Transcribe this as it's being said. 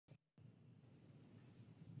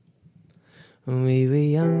When we were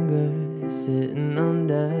younger, sitting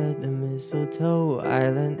under the mistletoe, I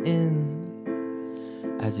leant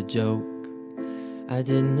in as a joke. I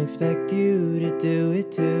didn't expect you to do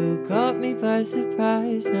it too. Caught me by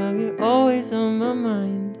surprise, now you're always on my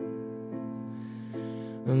mind.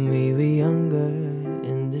 When we were younger,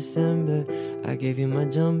 in December, I gave you my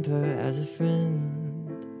jumper as a friend.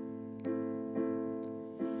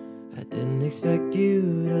 I didn't expect you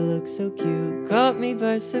to look so cute. Caught me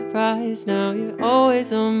by surprise, now you're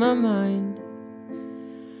always on my mind.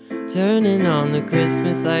 Turning on the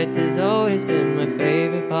Christmas lights has always been my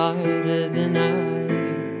favorite part of the night.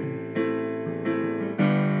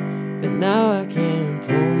 But now I can't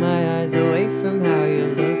pull my eyes away from how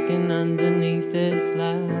you're looking underneath this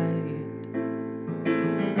light.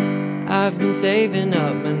 I've been saving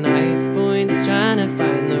up my nice points, trying to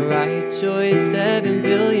find the right choice. 7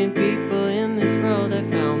 billion people in this world, I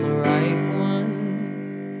found the right one.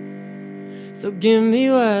 So give me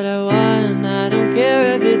what I want, I don't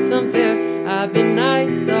care if it's unfair. I've been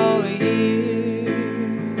nice all year.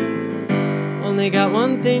 Only got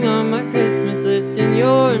one thing on my Christmas list, and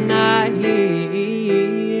you're not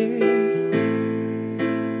here.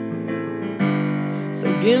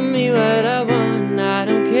 So give me what I want, I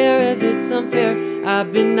don't care if it's unfair.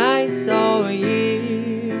 I've been nice all year.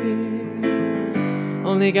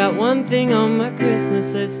 Only got one thing on my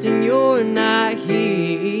Christmas list, and you're not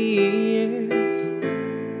here.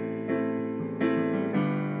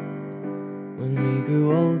 When we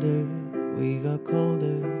grew older, we got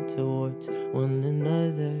colder towards one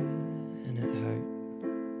another, and it hurt.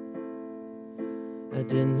 I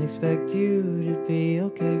didn't expect you to be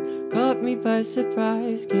okay. Caught me by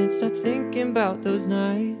surprise, can't stop thinking about those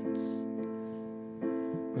nights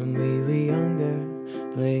when we were younger,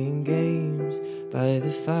 playing games by the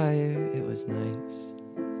fire. It was nice.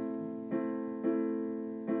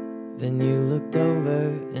 Then you looked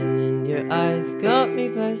over, and in your eyes caught me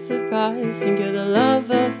by surprise. Think you're the love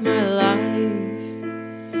of my life.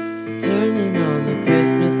 Turning on the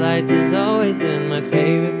Christmas lights has always been my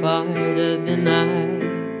favorite part of the night.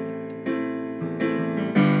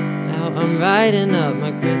 Now I'm writing up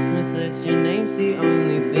my Christmas list, your name's the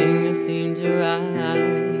only thing I seem to write.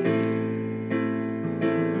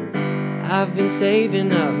 I've been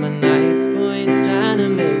saving up my nice points, trying to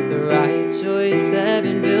make the right choice.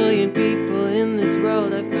 7 billion people in this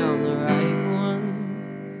world, I found the right one.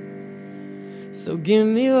 So give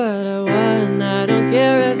me what I want, I don't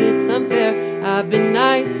care if it's unfair. I've been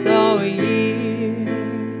nice all year.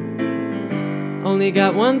 Only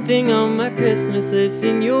got one thing on my Christmas list,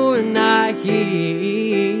 and you're not here.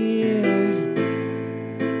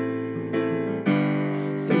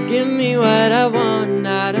 So give me what I want,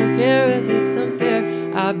 I don't care if it's unfair.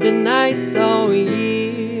 I've been nice all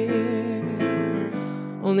year.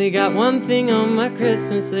 Only got one thing on my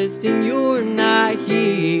Christmas list, and you're not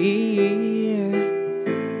here.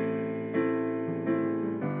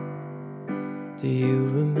 Do you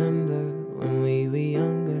remember when we were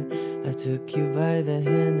younger? I took you by the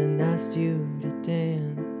hand and asked you to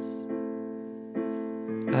dance.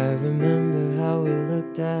 I remember how we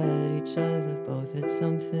looked at each other, both had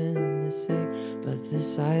something to say, but the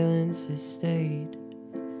silence has stayed.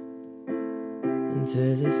 And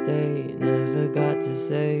to this day, never got to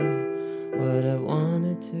say what I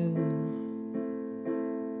wanted to.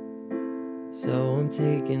 So I'm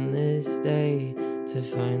taking this day to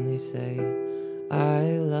finally say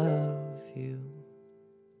I love you.